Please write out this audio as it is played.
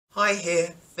Hi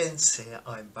here, Finss here,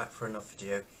 I'm back for another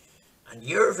video, and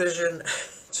Eurovision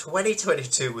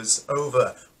 2022 was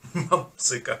over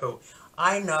months ago.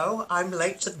 I know, I'm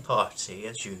late to the party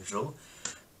as usual,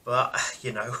 but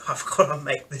I've got to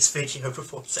make this video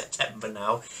before September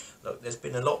now. Look, there's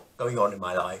been a lot going on in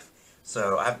my life,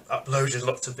 so I've uploaded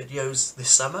lots of videos this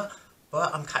summer,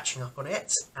 but I'm catching up on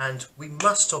it, and we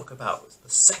must talk about the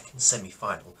second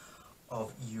semi-final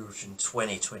of Eurovision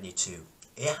 2022.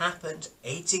 It happened,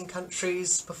 18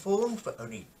 countries performed, but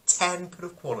only 10 could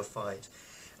have qualified,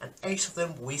 and 8 of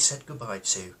them we said goodbye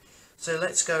to. So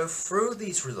let's go through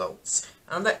these results,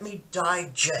 and let me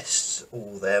digest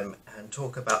all them and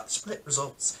talk about the split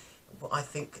results, and what I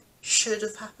think should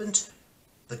have happened,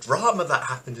 the drama that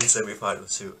happened in semi-final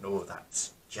 2, and all that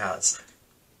jazz.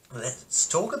 Let's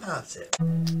talk about it.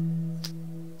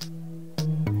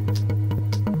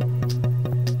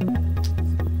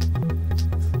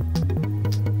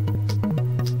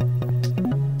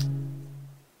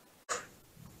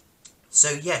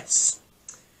 So yes,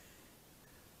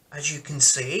 as you can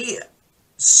see,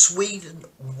 Sweden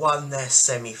won their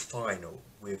semi-final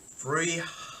with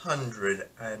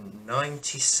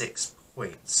 396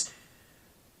 points,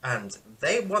 and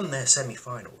they won their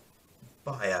semi-final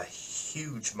by a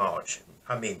huge margin.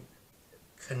 I mean,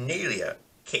 Cornelia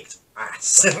kicked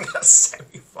ass in that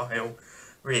semi-final,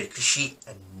 really, because she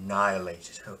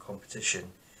annihilated her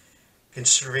competition.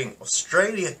 Considering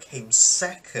Australia came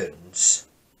second,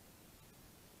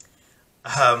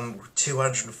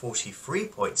 243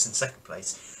 points in second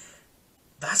place,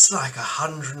 that's like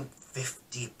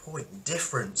 150 point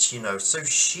difference, so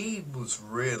she was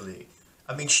really,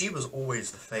 she was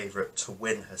always the favourite to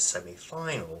win her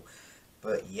semi-final,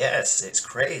 but yes, it's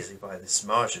crazy by this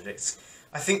margin.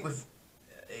 I think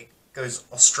it goes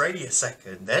Australia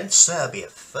second, then Serbia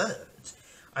third.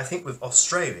 I think with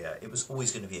Australia, it was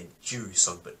always going to be a jury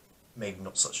song, but maybe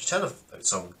not such a televote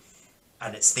song.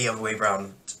 And it's the other way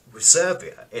around with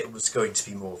Serbia. It was going to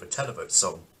be more of a televote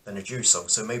song than a jury song.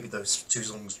 So maybe those two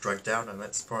songs dragged down, and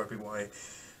that's probably why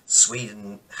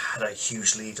Sweden had a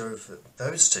huge lead over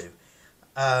those two.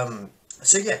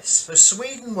 So yes, so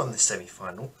Sweden won the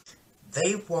semi-final.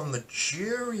 They won the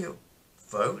jury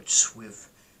vote with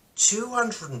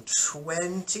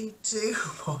 222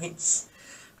 points.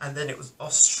 And then it was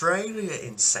Australia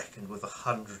in second with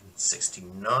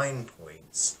 169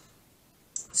 points.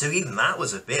 So even that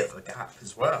was a bit of a gap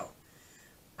as well.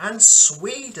 And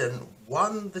Sweden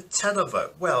won the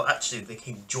televote. Well, actually they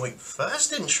came joint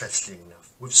first, interestingly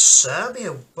enough, with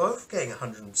Serbia both getting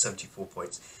 174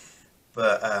 points.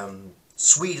 But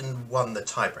Sweden won the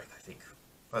tiebreak, I think.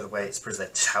 By the way, it's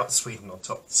presented out, Sweden on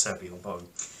top, Serbia on bottom.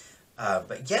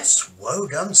 But yes, well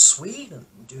done Sweden,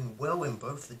 doing well in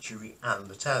both the jury and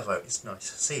the televote. It's nice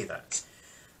to see that.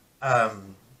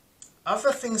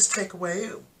 Other things to take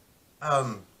away.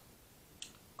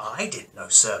 I didn't know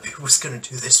Serbia was going to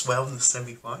do this well in the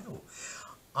semi-final.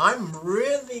 I'm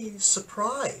really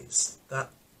surprised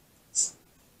that,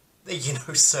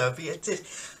 Serbia did.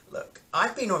 Look,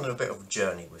 I've been on a bit of a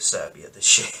journey with Serbia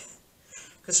this year.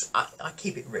 Because I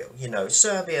keep it real,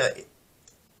 Serbia,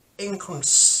 in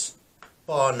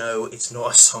Conspano, it's not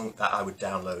a song that I would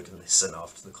download and listen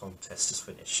after the contest is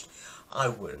finished. I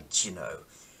wouldn't,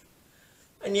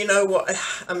 And you know what,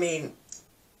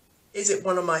 is it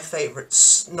one of my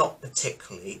favourites? Not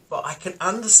particularly, but I can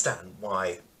understand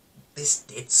why this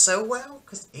did so well,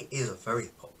 because it is a very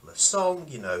popular song,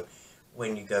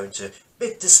 when you go into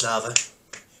Bitislava,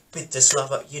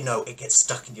 it gets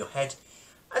stuck in your head.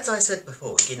 As I said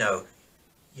before, you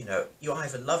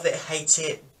either love it, hate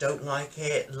it, don't like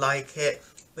it,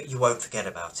 but you won't forget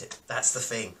about it. That's the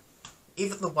thing.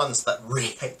 Even the ones that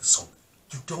really hate the song,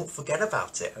 you don't forget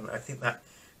about it, and I think that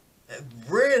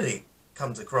really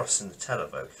comes across in the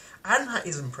televote, and that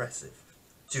is impressive.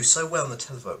 Do so well in the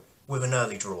televote with an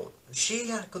early draw.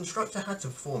 Constructor had to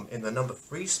perform in the number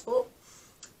 3 spot,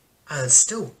 and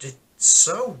still did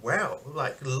so well.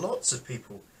 Like, lots of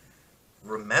people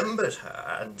remembered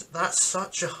her, and that's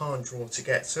such a hard draw to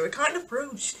get. So it kind of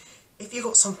proves, if you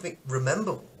got something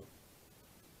rememberable,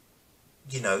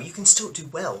 you can still do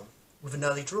well with an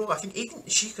early draw. I think even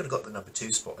she could have got the number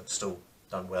 2 spot and still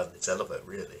done well in the televote,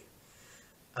 really.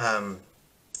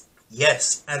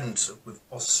 Yes, and with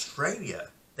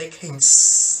Australia, they came...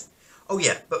 Oh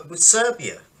yeah, but with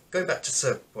Serbia, going back to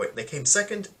Serbia point, they came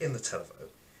second in the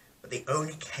televote, but they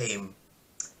only came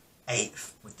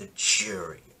 8th with the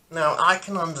jury. Now, I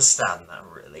can understand that,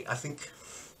 really. I think,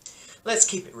 let's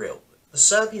keep it real. The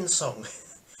Serbian song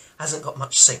hasn't got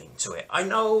much singing to it. I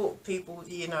know people,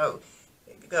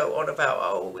 go on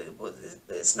about,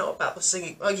 it's not about the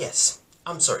singing. Oh, yes,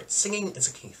 I'm sorry, singing is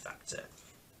a key factor.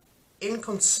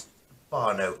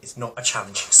 Inconspano is not a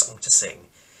challenging song to sing.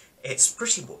 It's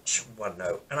pretty much one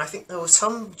note, and I think there were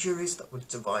some juries that were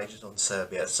divided on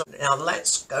Serbia. So now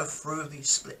let's go through these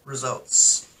split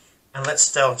results, and let's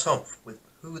start off with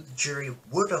who the jury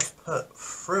would have put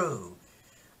through.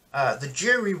 The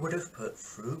jury would have put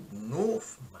through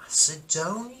North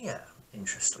Macedonia,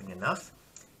 interestingly enough,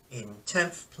 in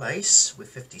 10th place with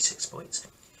 56 points,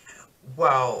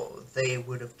 while they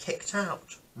would have kicked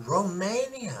out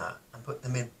Romania and put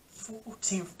them in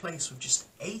 14th place with just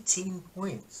 18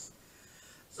 points.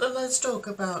 So let's talk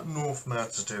about North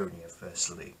Macedonia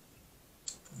firstly.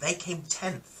 They came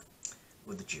 10th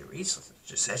with the juries, as I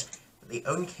just said, but they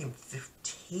only came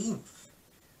 15th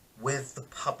with the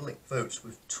public votes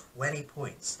with 20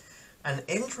 points. And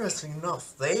interestingly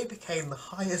enough, they became the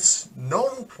highest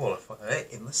non-qualifier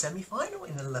in the semi-final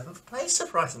in 11th place,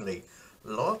 surprisingly. A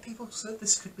lot of people said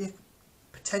this could be a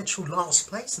potential last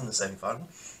place in the semi-final.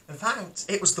 In fact,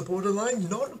 it was the borderline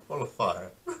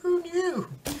non-qualifier. Who knew?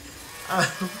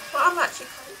 But I'm actually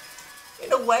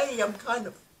in a way, I'm kind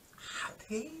of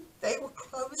happy they were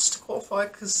close to qualify,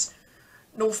 because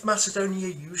North Macedonia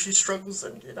usually struggles,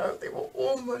 and you know, they were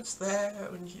almost there,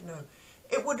 and you know,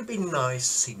 it would have been nice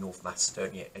to see North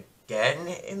Macedonia again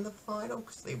in the final,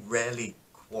 because they rarely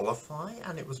qualify,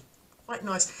 and it was quite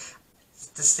nice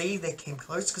to see they came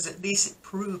close, because at least it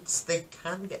proves they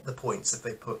can get the points if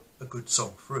they put a good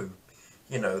song through.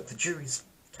 You know, the juries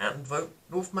can vote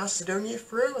North Macedonia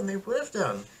through, and they would have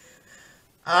done.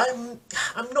 I'm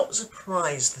not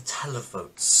surprised the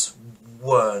televotes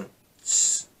weren't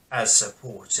as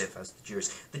supportive as the juries.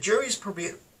 The juries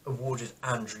probably awarded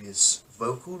Andrea's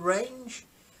vocal range,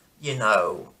 you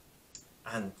know,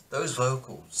 and those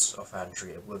vocals of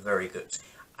Andrea were very good.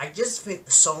 I just think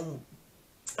the song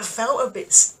felt a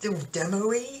bit still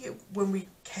demo-y when we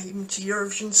came to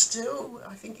Eurovision still.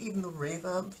 I think even the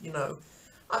reverb, you know,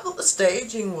 I thought the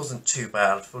staging wasn't too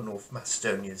bad for North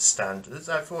Macedonia's standards.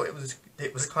 I thought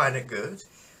it was kind of good,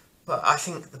 but I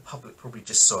think the public probably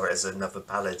just saw it as another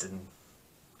ballad and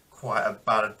quite a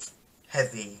ballad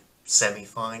heavy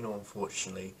semi-final,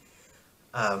 unfortunately.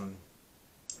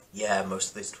 Yeah, most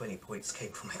of those 20 points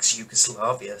came from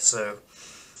ex-Yugoslavia, so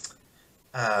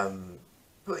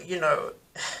but you know,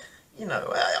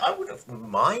 I wouldn't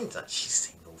mind actually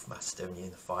seeing North Macedonia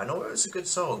in the final. It was a good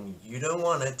song. You don't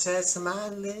want to test my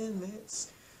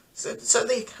limits. So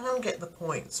they can get the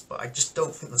points, but I just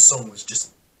don't think the song was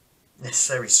just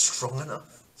necessarily strong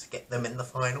enough to get them in the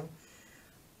final.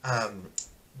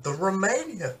 The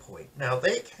Romania point, now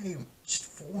they came just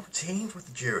 14th with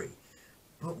the jury,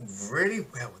 but really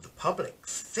well with the public,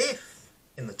 5th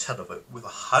in the televote with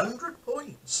 100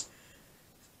 points.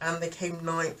 And they came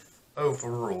 9th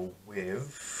overall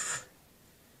with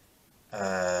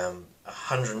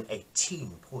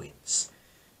 118 points.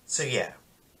 So yeah,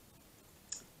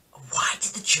 why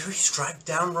did the jury strike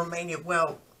down Romania?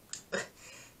 Well,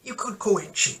 you could call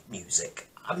it cheap music.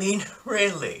 I mean,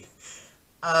 really.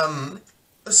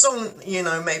 The song, you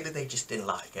know, maybe they just didn't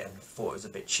like it and thought it was a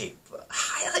bit cheap. But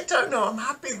I don't know, I'm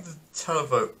happy the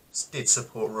televotes did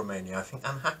support Romania. I think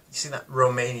I'm happy to see that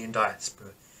Romanian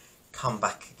diaspora come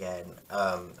back again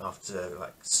after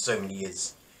like so many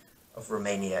years of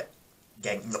Romania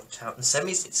getting knocked out in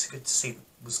semis. It's good to see.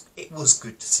 It was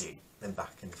good to see them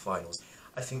back in the finals.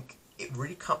 I think it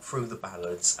really cut through the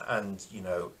ballads, and you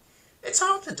know, it's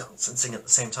hard to dance and sing at the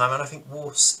same time. And I think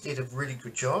Wars did a really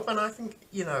good job. And I think,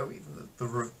 you know, even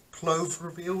the clothes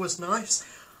reveal was nice.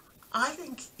 I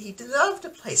think he deserved a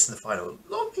place in the final.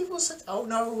 A lot of people said, "Oh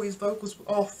no, his vocals were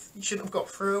off. He shouldn't have got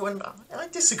through." And I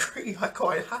disagree. I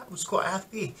was quite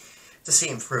happy to see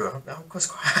him through. I was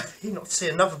quite happy not to see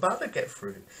another ballad get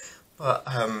through. But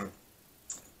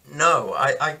no,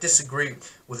 I disagree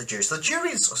with the juries. The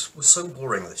juries were so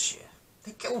boring this year.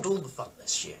 They killed all the fun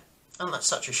this year, and that's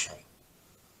such a shame.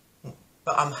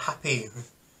 But I'm happy,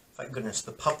 thank goodness,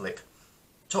 the public.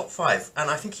 Top 5, and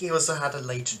I think he also had a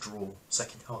later draw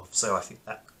second half, so I think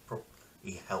that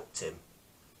probably helped him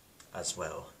as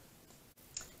well.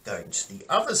 Going to the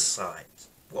other side,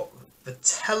 what the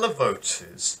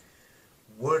televoters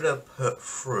would have put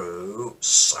through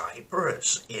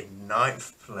Cyprus in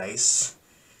 9th place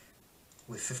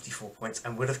with 54 points,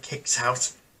 and would have kicked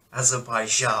out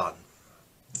Azerbaijan.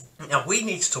 Now we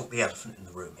need to talk the elephant in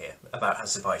the room here about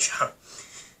Azerbaijan.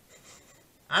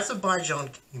 Azerbaijan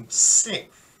came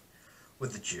 6th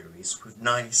with the juries with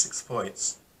 96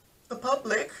 points. The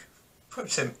public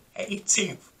put him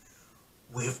 18th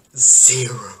with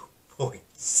 0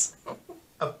 points.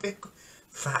 A big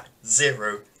fat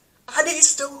 0. And he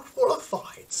still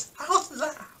qualified. How did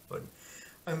that happen?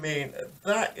 I mean,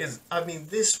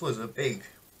 this was a big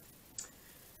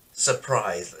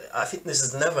surprised. I think this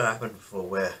has never happened before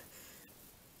where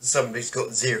somebody's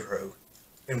got 0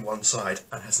 in one side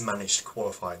and has managed to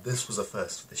qualify. This was a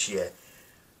first for this year.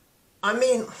 I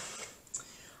mean,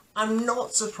 I'm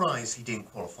not surprised he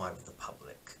didn't qualify with the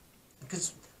public,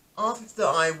 because after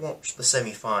I watched the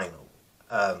semi-final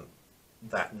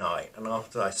that night, and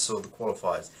after I saw the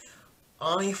qualifiers,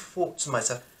 I thought to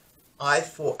myself, I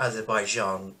thought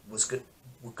Azerbaijan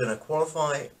were going to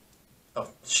qualify, I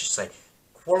should say,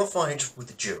 qualified with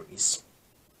the juries,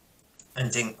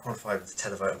 and didn't qualify with the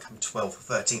televote and come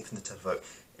 12th or 13th in the televote.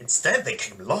 Instead, they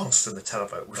came last in the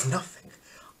televote with nothing.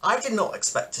 I did not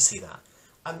expect to see that.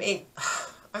 I mean,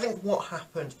 I think what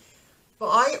happened, but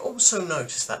I also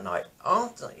noticed that night,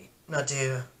 after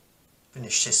Nadir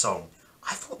finished his song,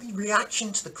 I thought the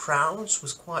reaction to the crowds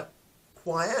was quite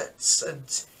quiet,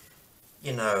 and,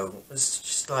 you know, was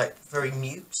just like very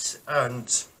mute,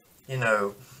 and, you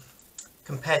know,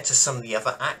 compared to some of the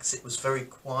other acts, it was very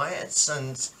quiet,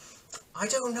 and I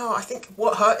don't know, I think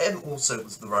what hurt him also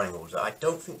was the running order. I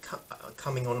don't think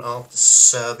coming on after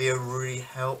Serbia really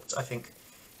helped. I think,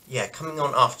 yeah, coming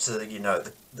on after, you know,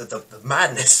 the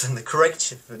madness and the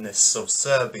creativeness of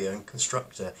Serbia and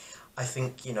Constructor, I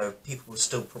think, you know, people were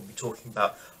still probably talking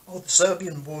about, oh, the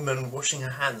Serbian woman washing her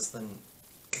hands, than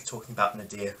talking about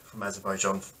Nadir from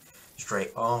Azerbaijan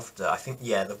straight after. I think,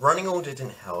 yeah, the running order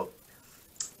didn't help.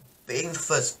 Being the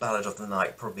first ballad of the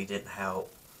night probably didn't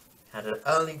help. Had an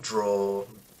early draw,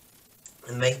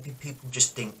 and maybe people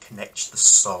just didn't connect to the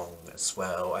song as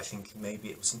well. I think maybe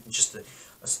it wasn't just a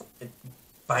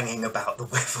banging about the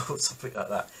weather or something like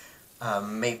that.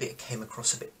 Maybe it came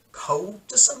across a bit cold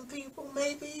to some people,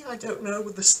 maybe, I don't know,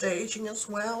 with the staging as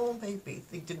well. Maybe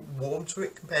they didn't warm to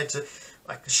it compared to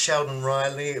like a Sheldon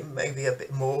Riley, maybe a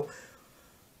bit more.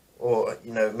 Or,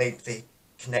 you know, maybe they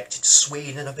connected to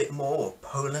Sweden a bit more, or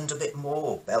Poland a bit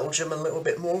more, or Belgium a little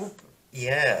bit more.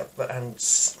 Yeah, and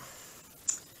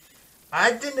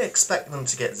I didn't expect them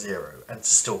to get 0 and to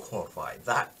still qualify.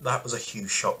 That was a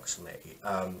huge shock to me.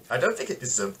 I don't think it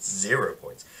deserved 0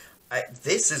 points.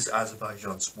 This is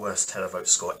Azerbaijan's worst televote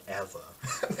score ever.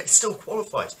 They still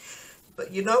qualified.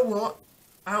 But you know what?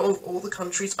 Out of all the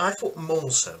countries, I thought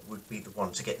Malta would be the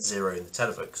one to get 0 in the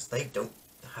televote, because they don't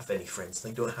have any friends.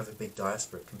 They don't have a big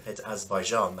diaspora compared to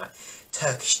Azerbaijan. That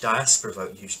Turkish diaspora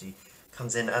vote usually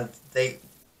comes in, and they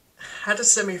had a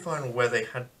semi-final where they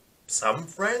had some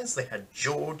friends. They had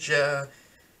Georgia,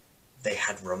 they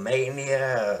had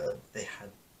Romania, they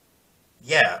had,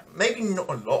 yeah, maybe not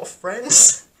a lot of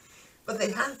friends, but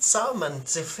they had some, and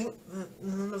to think that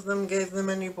none of them gave them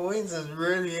any points is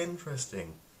really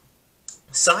interesting.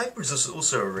 Cyprus is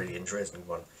also a really interesting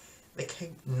one. They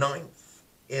came 9th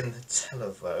in the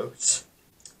televote,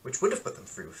 which would have put them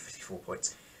through with 54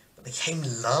 points, but they came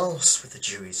last with the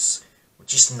juries with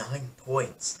just 9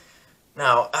 points.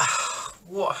 Now,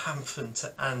 what happened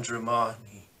to Andrew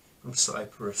Marni from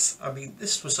Cyprus? I mean,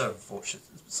 this was so unfortunate.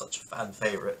 This was such a fan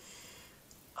favourite.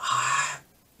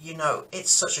 You know, it's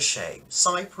such a shame.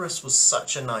 Cyprus was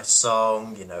such a nice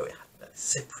song, you know, it had that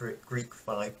Cypriot Greek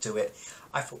vibe to it.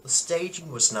 I thought the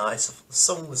staging was nice, I thought the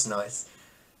song was nice,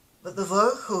 but the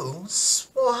vocals,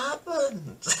 what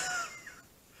happened?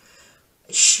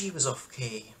 She was off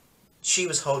key. She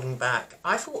was holding back.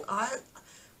 I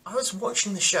was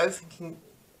watching the show thinking,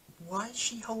 why is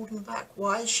she holding back?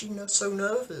 Why is she so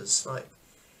nervous? Like,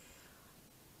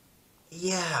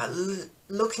 yeah,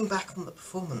 looking back on the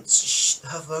performance,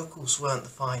 her vocals weren't the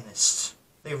finest.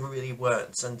 They really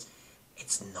weren't, and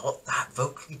it's not that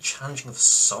vocally challenging of a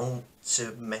song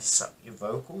to mess up your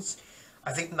vocals.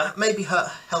 I think that maybe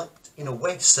helped in a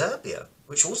way Serbia,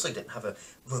 which also didn't have a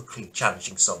vocally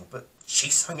challenging song, but she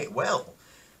sang it well.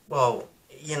 Well,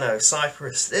 you know,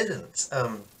 Cyprus didn't.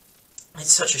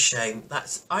 It's such a shame.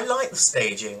 I like the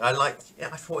staging. I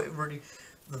thought it really,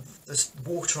 the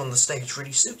water on the stage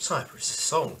really suits Cyprus'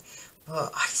 song.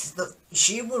 But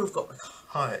she would have got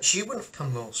higher. She wouldn't have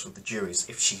come last with the juries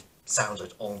if she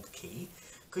sounded on key.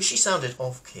 Because she sounded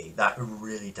off key, that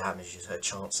really damages her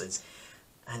chances.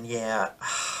 And yeah,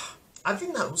 I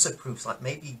think that also proves like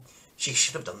maybe she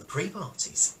should have done the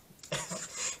pre-parties.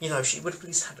 You know, she would have at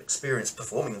least had experience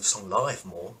performing the song live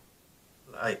more.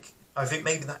 Like, I think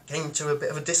maybe that came to a bit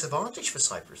of a disadvantage for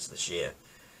Cyprus this year.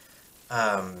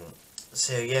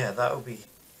 So yeah, that will be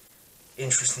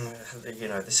interesting. You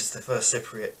know, this is the first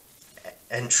Cypriot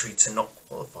entry to not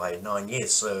qualify in 9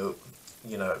 years, so,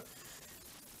 you know,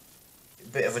 a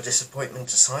bit of a disappointment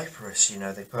to Cyprus. You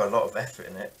know, they put a lot of effort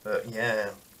in it, but yeah,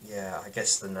 I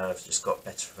guess the nerves just got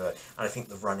better for her. And I think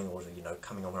the running order, you know,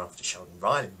 coming on after Sheldon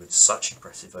Riley with such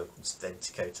impressive vocals, then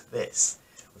to go to this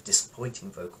with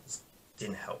disappointing vocals,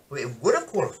 didn't help. But it would have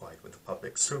qualified with the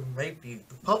public, so maybe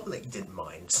the public didn't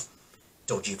mind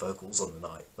dodgy vocals on the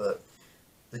night, but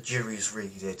the juries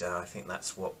really did, and I think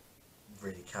that's what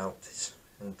really counted,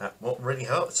 and that what really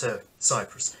helped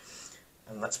Cyprus,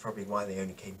 and that's probably why they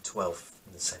only came 12th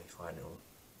in the semi-final,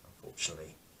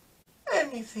 unfortunately.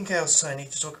 Anything else I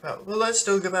need to talk about? Well, let's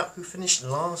talk about who finished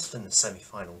last in the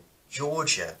semi-final.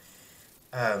 Georgia.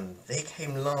 They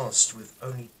came last with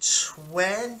only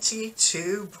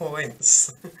 22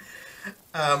 points.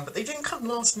 But they didn't come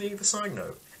last in either side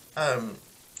note.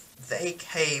 They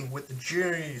came with the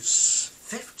jury's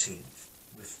 15th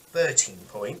with 13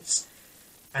 points,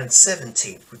 and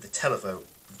 17th with the televote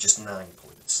with just 9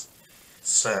 points.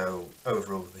 So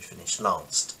overall they finished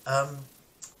last.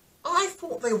 I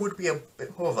thought there would be a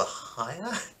bit more of a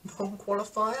higher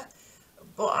non-qualifier,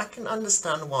 but I can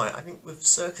understand why. I think with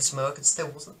Circus Mercus there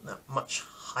wasn't that much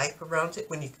hype around it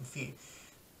when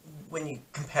you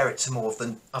compare it to more of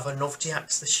the other novelty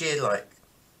acts this year, like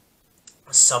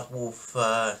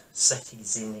Subwoofer, Seti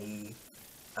Zini,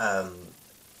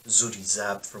 Zudi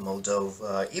Zab from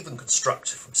Moldova, even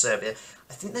Constructor from Serbia.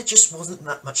 I think there just wasn't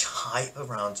that much hype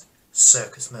around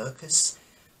Circus Mercus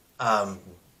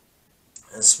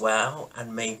as well,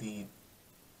 and maybe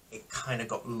it kind of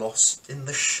got lost in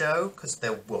the show because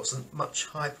there wasn't much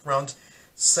hype around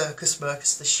Circus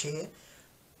Mercus this year.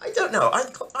 I don't know,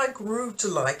 I grew to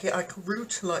like it, I grew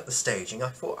to like the staging. I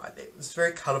thought it was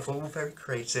very colourful, very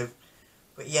creative,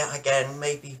 but yeah, again,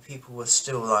 maybe people were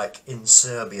still like in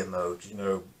Serbia mode, you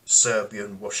know,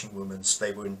 Serbian washing women,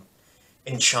 they were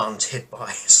enchanted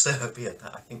by Serbia.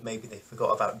 I think maybe they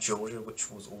forgot about Georgia, which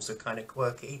was also kind of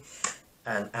quirky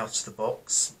and out of the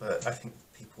box, but I think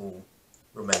people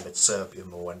remembered Serbia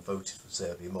more and voted for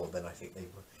Serbia more than I think they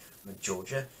were with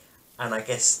Georgia. And I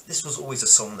guess this was always a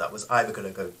song that was either going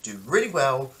to go do really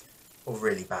well or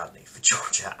really badly for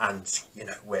Georgia, and you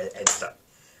know where it ended up.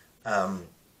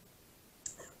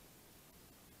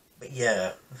 But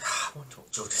yeah, I wonder what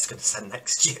Georgia's going to send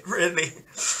next year, really.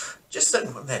 Just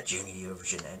don't want their junior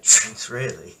Eurovision entries,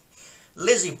 really.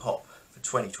 Lizzie Pop for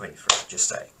 2023, just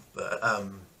saying. But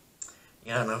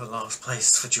yeah, another last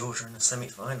place for Georgia in the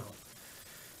semi-final.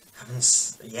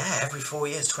 Happens, yeah, every 4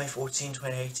 years, 2014,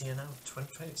 2018, and now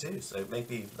 2022. So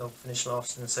maybe they'll finish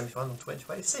last in the semi-final in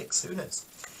 2026, who knows.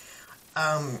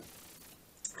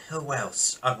 Who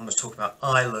else? I want to talk about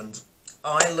Ireland.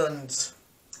 Ireland,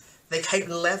 they came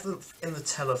 11th in the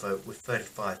televote with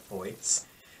 35 points.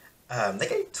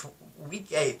 We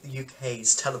gave the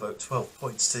UK's televote 12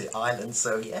 points to the island,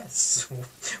 so yes,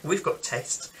 we've got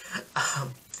taste.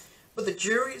 But the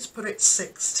jury's put it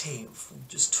 16th, with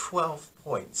just 12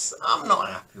 points. I'm not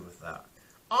happy with that.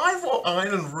 I thought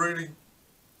Ireland really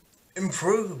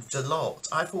improved a lot.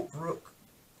 I thought Brooke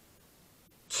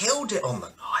killed it on the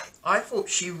night. I thought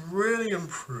she really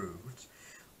improved.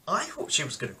 I thought she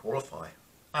was going to qualify.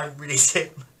 I really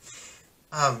did.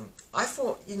 I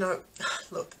thought, you know,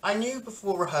 look, I knew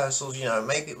before rehearsals, you know,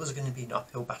 maybe it was going to be an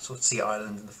uphill battle to see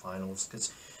Ireland in the finals,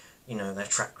 because, you know, their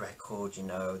track record, you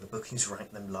know, the bookings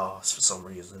ranked them last for some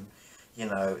reason. You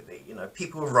know,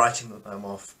 people were writing them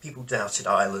off, people doubted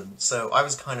Ireland, so I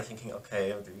was kind of thinking, okay,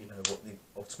 you know, what the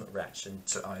ultimate reaction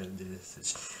to Ireland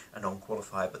is a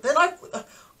non-qualifier. But then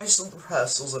I saw the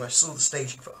rehearsals and I saw the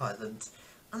staging for Ireland,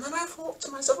 and then I thought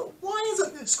to myself, why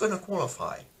isn't this going to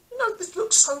qualify? You know, this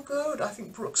looks so good. I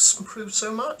think Brooks improved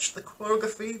so much. The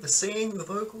choreography, the singing, the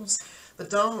vocals, the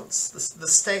dance, the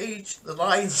stage, the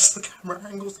lines, the camera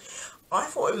angles. I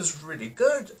thought it was really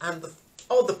good. And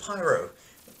the pyro.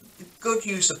 Good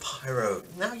use of pyro.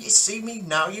 Now you see me,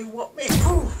 now you want me.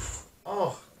 Oof.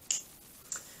 Oh.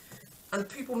 And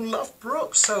people love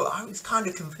Brooks, so I was kind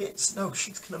of convinced, no,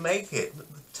 she's going to make it. The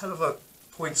televote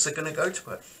points are going to go to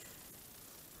her.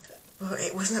 But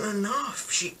it wasn't enough.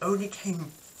 She only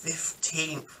came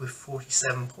 15th with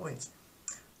 47 points.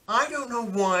 I don't know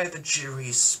why the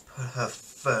juries put her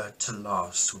third to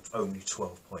last with only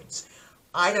 12 points.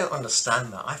 I don't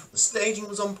understand that. I thought the staging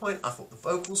was on point, I thought the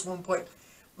vocals were on point.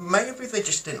 Maybe they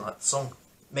just didn't like the song.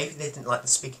 Maybe they didn't like the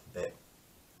speaking bit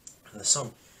in the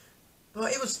song.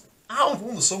 But it was, out of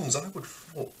all the songs, I would have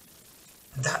thought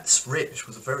That's Rich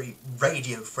was a very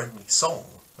radio-friendly song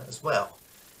as well.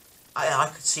 I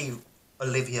could see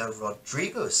Olivia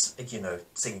Rodrigo, you know,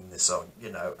 singing this song,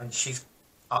 you know, and she's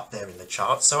up there in the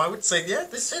charts, so I would say, yeah,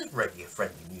 this is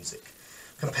radio-friendly music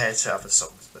compared to other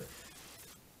songs, but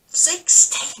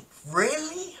 16th,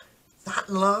 really? That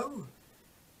low?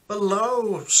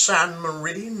 Below San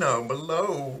Marino,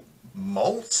 below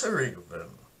Malta even.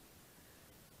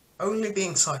 Only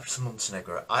being Cyprus and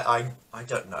Montenegro, I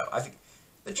don't know. I think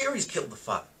the jury's killed the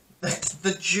fun.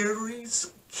 The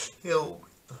jury's killed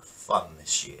the fun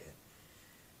this year.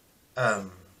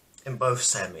 In both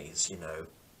semis, you know.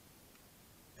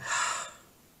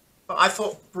 But I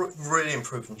thought Brooke really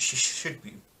improved, and she should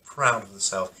be proud of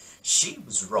herself. She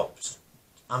was robbed.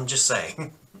 I'm just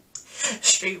saying.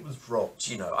 She was robbed,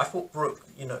 you know. I thought Brooke,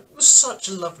 you know, was such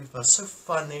a lovely person, so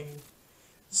funny.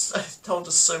 Told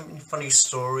us so many funny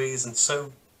stories, and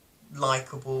so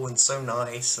likeable and so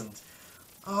nice, and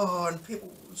and people,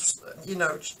 you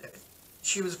know,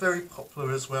 she was very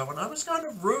popular as well, and I was kind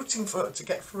of rooting for her to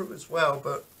get through as well,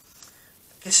 but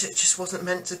I guess it just wasn't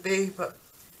meant to be. But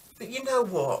you know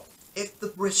what? If the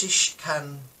British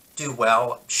can do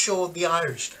well, I'm sure the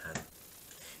Irish can.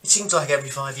 It seems like every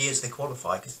 5 years they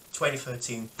qualify, because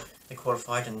 2013 they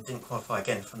qualified and didn't qualify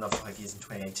again for another 5 years in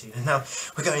 2018, and now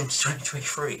we're going to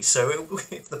 2023, so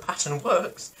if the pattern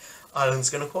works, Ireland's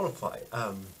going to qualify.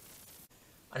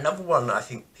 Another one I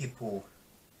think people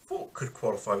thought could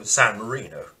qualify was San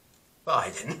Marino, but I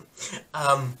didn't.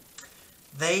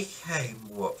 They came,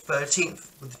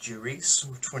 13th with the juries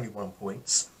with 21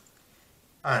 points,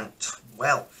 and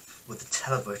 12th with the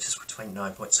televoters with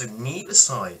 29 points, so neither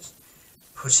side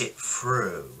put it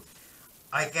through.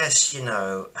 I guess, you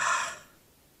know,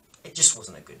 it just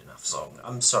wasn't a good enough song.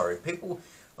 I'm sorry. People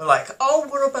were like, oh,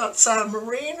 what about San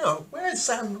Marino? Where's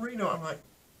San Marino? I'm like,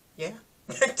 yeah.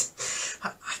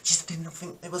 I just didn't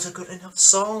think it was a good enough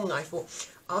song. I thought,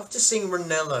 after seeing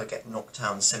Ranella get knocked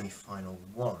out in semi-final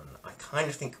 1, I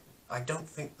don't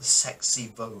think the sexy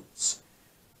votes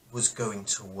was going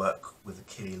to work with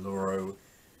Achille Lauro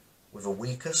with a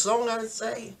weaker song, I would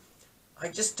say. I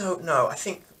just don't know. I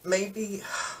think maybe...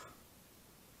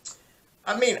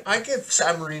 I mean, I give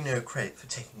San Marino credit for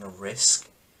taking a risk,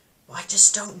 but I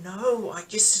just don't know. I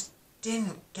just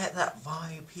didn't get that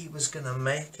vibe he was going to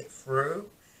make it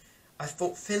through. I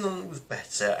thought Finland was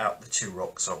better out of the 2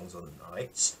 rock songs on the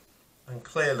night, and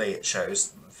clearly it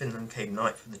shows. Finland came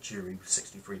 9th for the jury with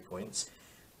 63 points,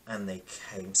 and they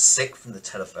came 6th from the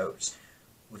televote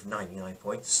with 99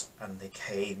 points, and they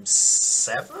came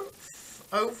 7th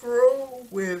overall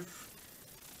with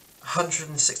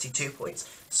 162 points.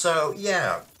 So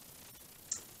yeah,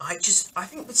 I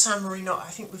think with San Marino, I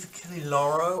think with Achille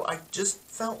Lauro, I just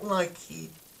felt like the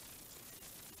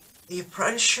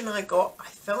impression I got, I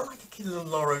felt like Achille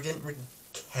Lauro didn't really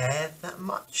care that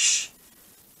much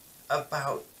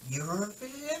about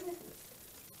Eurovision.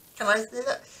 Can I say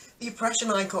that? The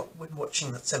impression I got when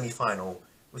watching that semi-final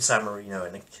with San Marino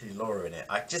and Achille Lauro in it,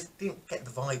 I just didn't get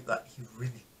the vibe that he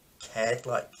really cared,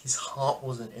 like his heart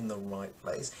wasn't in the right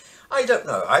place. I don't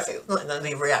know. I think like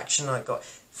the reaction I got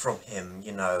from him,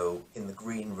 you know, in the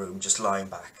green room, just lying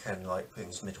back and like putting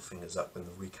his middle fingers up when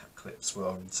the recap clips were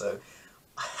on. So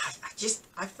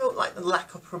I felt like the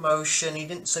lack of promotion. He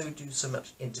didn't do so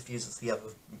much interviews as the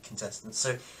other contestants.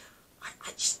 So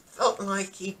I just felt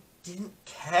like he didn't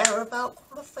care about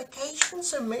qualification.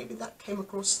 So maybe that came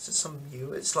across to some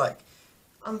viewers. Like,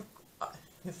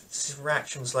 his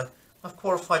reaction was like, I've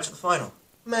qualified to the final.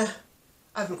 Meh.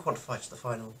 I haven't qualified to the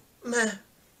final. Meh.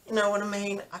 You know what I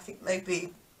mean? I think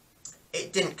maybe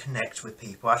it didn't connect with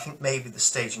people. I think maybe the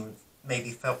staging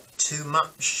maybe felt too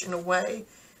much in a way.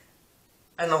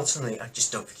 And ultimately, I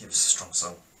just don't think it was a strong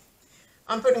song.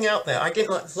 I'm putting it out there, I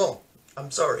didn't like the song.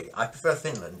 I'm sorry. I prefer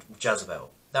Finland with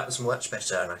Jezebel. That was much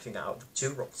better, and I think out of the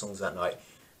 2 rock songs that night,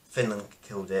 Finland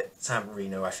killed it. San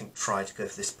Marino, I think, tried to go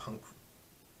for this punk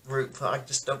route, but I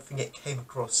just don't think it came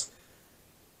across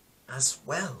as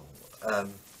well.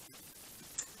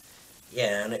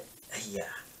 Yeah.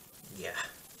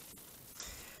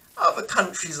 Other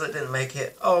countries that didn't make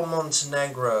it. Oh,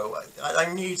 Montenegro.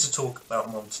 I need to talk about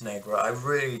Montenegro. I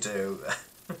really do.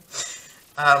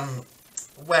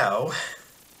 Well,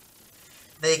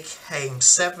 they came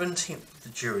 17th with the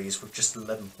juries with just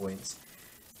 11 points.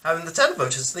 And the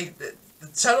televoters, the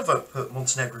televote put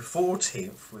Montenegro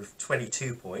 14th with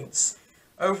 22 points.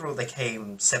 Overall, they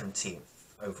came 17th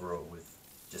overall with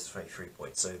just 33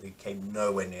 points, so they came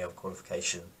nowhere near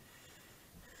qualification.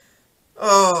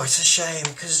 Oh, it's a shame,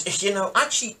 because, you know,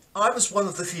 actually, I was one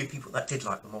of the few people that did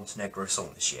like the Montenegro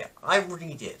song this year. I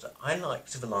really did. I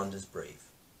liked Vilander's Breathe.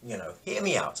 You know, hear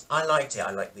me out. I liked it.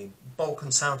 I liked the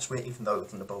Balkan sound to it, even though it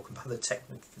wasn't the Balkan ballad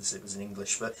technically, because it was in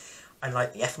English, but I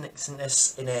liked the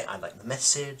ethnicness in it. I liked the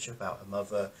message about her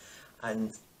mother,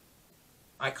 and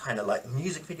I kind of liked the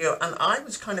music video, and I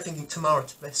was kind of thinking Tamara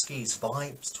Tedeschi's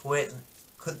vibes to it.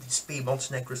 Could this be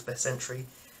Montenegro's best entry?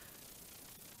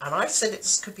 And I said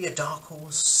it could be a dark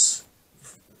horse.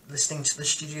 Listening to the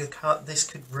studio cut, this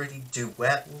could really do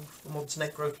well for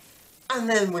Montenegro. And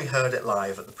then we heard it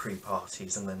live at the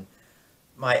pre-parties, and then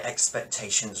my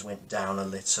expectations went down a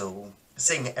little.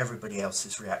 seeing everybody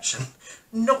else's reaction,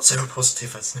 not so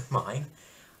positive as mine,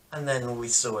 and then we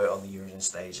saw it on the Eurovision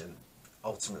stage, and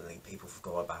ultimately people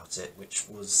forgot about it, which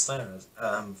was sad,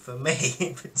 for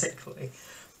me particularly.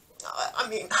 I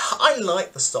mean, I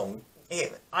like the song.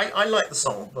 I like the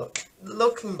song, but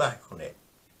looking back on it,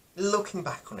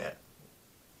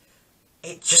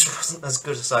 it just wasn't as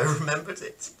good as I remembered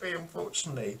it to be,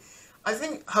 unfortunately. I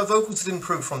think her vocals did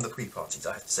improve from the pre-parties,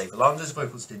 I have to say. Valanda's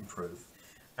vocals did improve,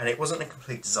 and it wasn't a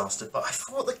complete disaster, but I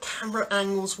thought the camera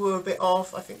angles were a bit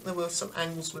off. I think there were some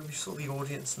angles where we saw the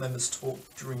audience members talk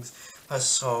during her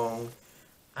song,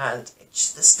 and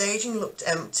the staging looked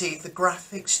empty, the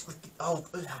graphics, oh,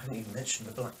 I haven't even mentioned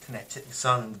the black kinetic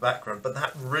sun in the background, but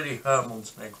that really hurt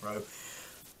Montenegro.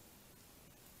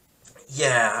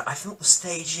 Yeah, I thought the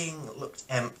staging looked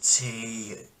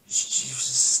empty. She was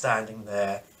just standing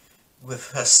there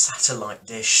with her satellite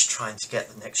dish trying to get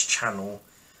the next channel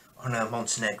on her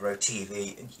Montenegro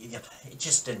TV, and it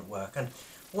just didn't work. And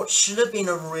what should have been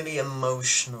a really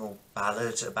emotional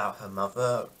ballad about her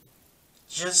mother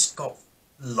just got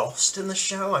lost in the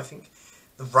show. I think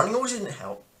the running order didn't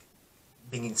help,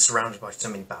 being surrounded by so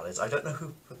many ballads. I don't know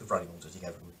who put the running order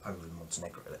together with Poland and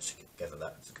Montenegro. Let's get together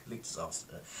that. It's a complete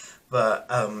disaster. But,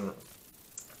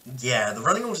 yeah, the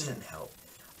running order didn't help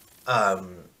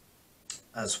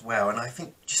as well. And I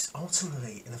think just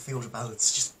ultimately in the field of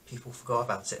ballads, just people forgot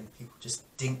about it and people just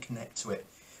didn't connect to it.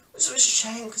 Which was a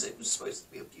shame, because it was supposed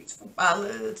to be a beautiful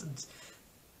ballad, and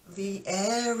the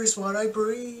air is what I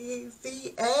breathe,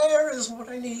 the air is what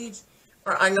I need.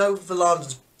 I know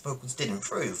Valanda's vocals did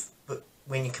improve, but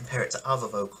when you compare it to other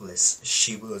vocalists,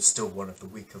 she was still one of the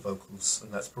weaker vocals,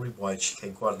 and that's probably why she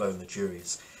came quite low in the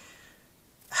juries.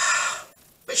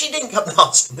 But she didn't come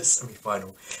last in the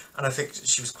semi-final, and I think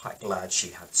she was quite glad she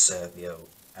had Serbia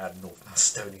and North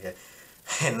Macedonia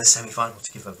in the semi-final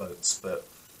to give her votes, but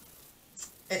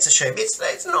it's a shame.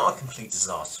 It's not a complete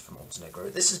disaster for Montenegro.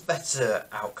 This is better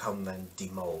outcome than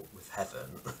Demol with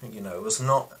Heaven. You know, it was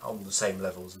not on the same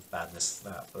levels of badness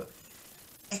as that, but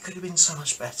it could have been so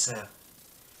much better.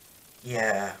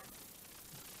 Yeah.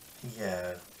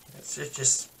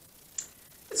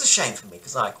 It's a shame for me,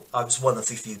 because I was one of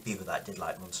the few people that did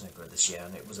like Montenegro this year,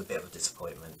 and it was a bit of a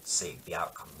disappointment to see the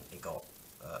outcome that it got.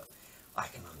 I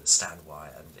can understand why,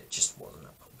 and it just wasn't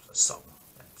a popular song,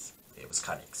 and it was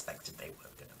kind of expected they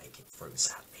weren't going to make it through,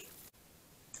 sadly.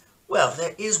 Well,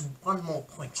 there is one more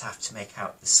point I have to make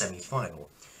out the semi-final,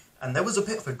 and there was a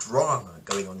bit of a drama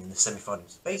going on in the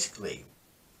semi-finals. Basically,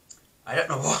 I don't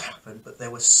know what happened, but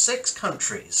there were 6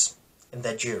 countries in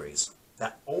their juries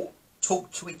that all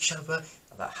talked to each other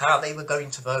about how they were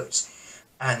going to vote,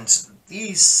 and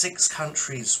these 6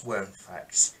 countries were in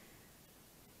fact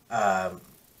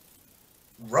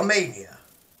Romania,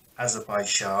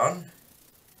 Azerbaijan,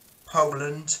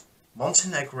 Poland,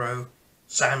 Montenegro,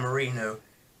 San Marino,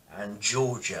 and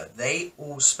Georgia. They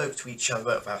all spoke to each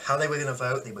other about how they were going to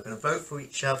vote. They were going to vote for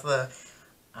each other,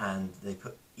 and they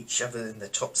put each other in the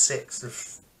top 6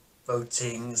 of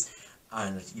votings,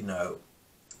 and you know,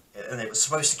 and it was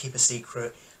supposed to keep a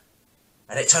secret.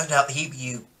 And it turned out the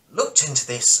EBU looked into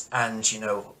this and, you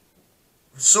know,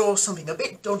 saw something a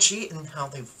bit dodgy in how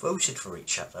they voted for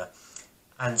each other.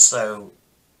 And so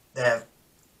their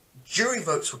jury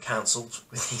votes were cancelled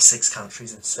with these 6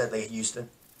 countries. Instead they used an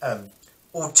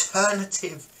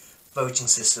alternative voting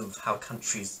system of how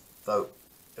countries vote,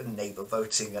 neighbour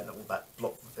voting and all that,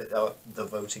 the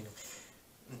voting of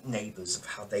neighbours, of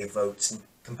how they vote and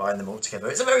combine them all together.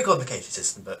 It's a very complicated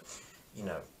system, but, you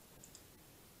know,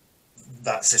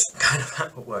 that system kind of how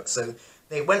it works. So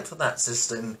they went for that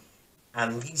system,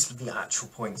 and these were the actual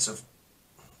points of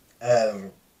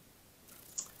the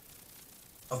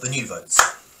new votes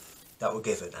that were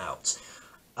given out.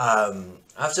 I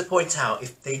have to point out,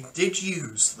 if they did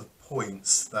use the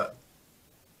points that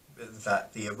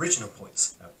the original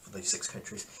points for those 6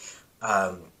 countries,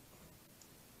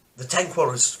 the 10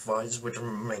 qualifiers would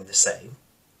remain the same.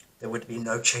 There would be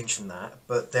no change in that,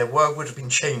 but there would have been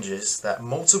changes that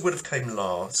Malta would have come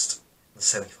last in the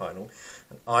semi-final,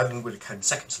 and Ireland would have come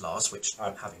second to last, which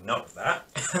I'm having none of that.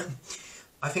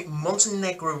 I think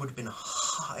Montenegro would have been a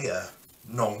higher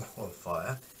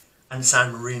non-qualifier, and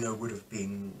San Marino would have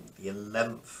been the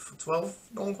 11th, 12th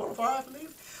non-qualifier, I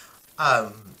believe.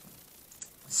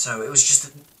 So it was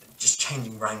just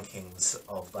changing rankings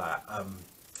of that. Now,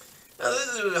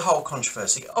 this is a whole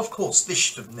controversy. Of course, this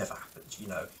should have never happened, you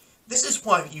know. This is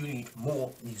why you need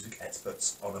more music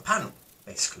experts on a panel,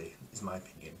 basically, is my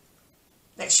opinion.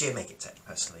 Next year, make it 10,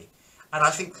 personally. And I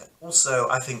think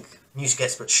music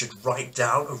experts should write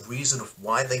down a reason of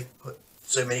why they put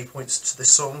so many points to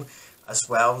this song as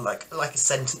well, like a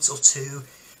sentence or two,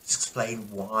 explain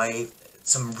why,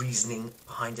 some reasoning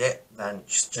behind it, than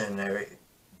just generic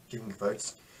giving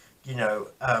votes. You know,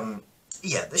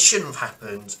 yeah, this shouldn't have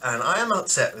happened, and I am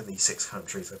upset with these 6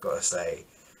 countries, I've got to say.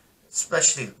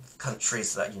 Especially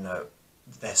countries that, you know,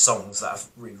 their songs that I've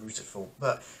really rooted for.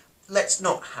 But let's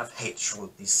not have hatred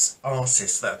with these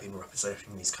artists that have been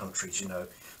representing these countries, you know.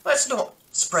 Let's not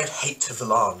spread hate to the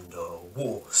land, or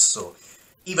wars, or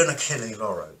even Achille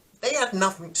Lauro. They had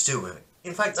nothing to do with it.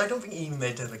 In fact, I don't think even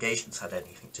their delegations had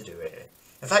anything to do with it.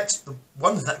 In fact, the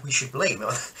ones that we should blame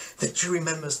are the jury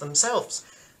members themselves.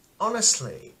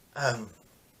 Honestly,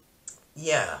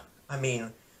 yeah, I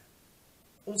mean,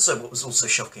 also what was also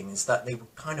shocking is that they were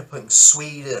kind of putting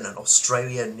Sweden and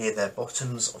Australia near their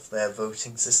bottoms of their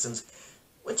voting systems,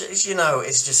 which is, you know,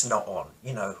 it's just not on,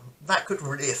 you know. That could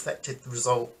really affected the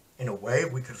result in a way.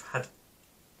 We could have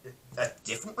had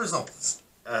different results,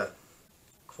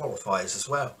 qualifiers as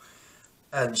well.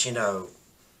 And, you know,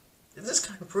 this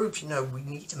kind of proves, you know, we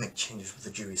need to make changes with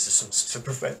the jury systems to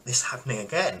prevent this happening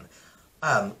again.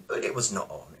 But it was not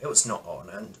on. It was not on,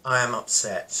 and I am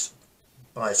upset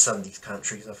by some of these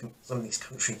countries. I think some of these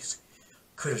countries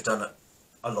could have done it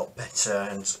a lot better,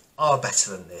 and are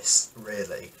better than this,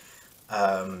 really.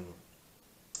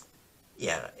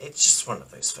 Yeah, it's just one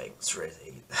of those things,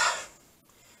 really.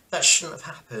 That shouldn't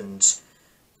have happened,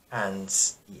 and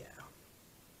yeah.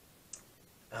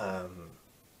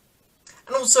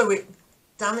 And also it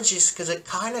damages, because it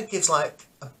kind of gives like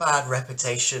a bad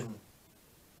reputation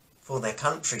for their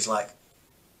countries. Like,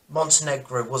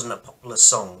 Montenegro wasn't a popular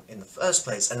song in the first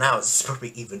place, and now it's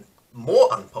probably even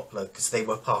more unpopular because they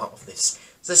were part of this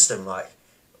system. Like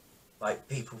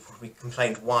people probably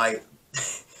complained why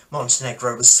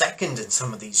Montenegro was second in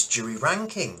some of these jury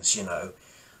rankings, you know,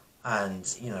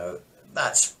 and, you know,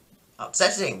 that's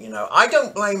upsetting, you know. I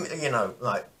don't blame, you know,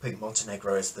 like, putting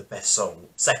Montenegro as the best song,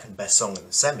 second best song in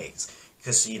the semis,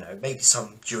 because, you know, maybe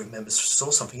some jury members saw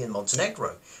something in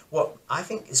Montenegro. What I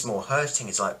think is more hurting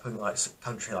is, like, putting, like, a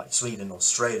country like Sweden,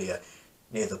 Australia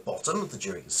near the bottom of the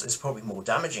juries is probably more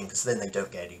damaging, because then they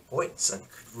don't get any points and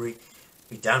could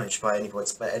be damaged by any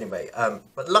points. But anyway,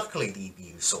 but luckily the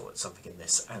EBU saw something in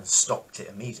this and stopped it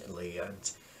immediately,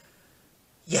 and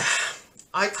yeah,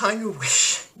 I kind of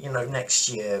wish, you know, next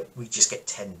year we just get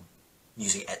 10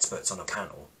 music experts on a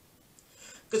panel.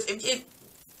 Because if you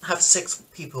have 6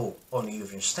 people on the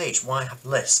Eurovision stage, why have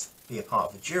less be a part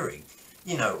of the jury?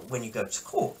 You know, when you go to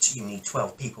court, you need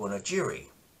 12 people in a jury,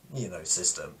 you know,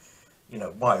 system. You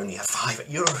know, why only have 5 at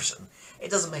Eurovision?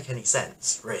 It doesn't make any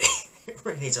sense, really. It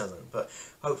really doesn't. But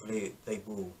hopefully they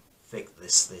will fix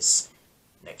this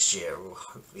next year, or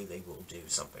hopefully they will do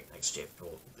something next year for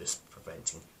this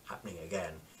preventing happening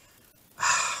again.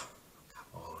 Come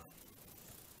on.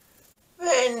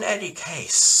 In any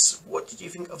case, what did you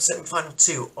think of semi-final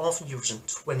 2 of Eurovision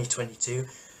 2022?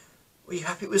 Were you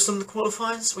happy with some of the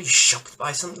qualifiers? Were you shocked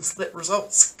by some of the split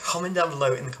results? Comment down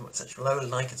below in the comment section below,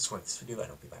 like and subscribe to this video, and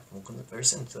I'll be back for more content very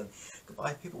soon. So,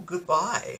 goodbye people, goodbye.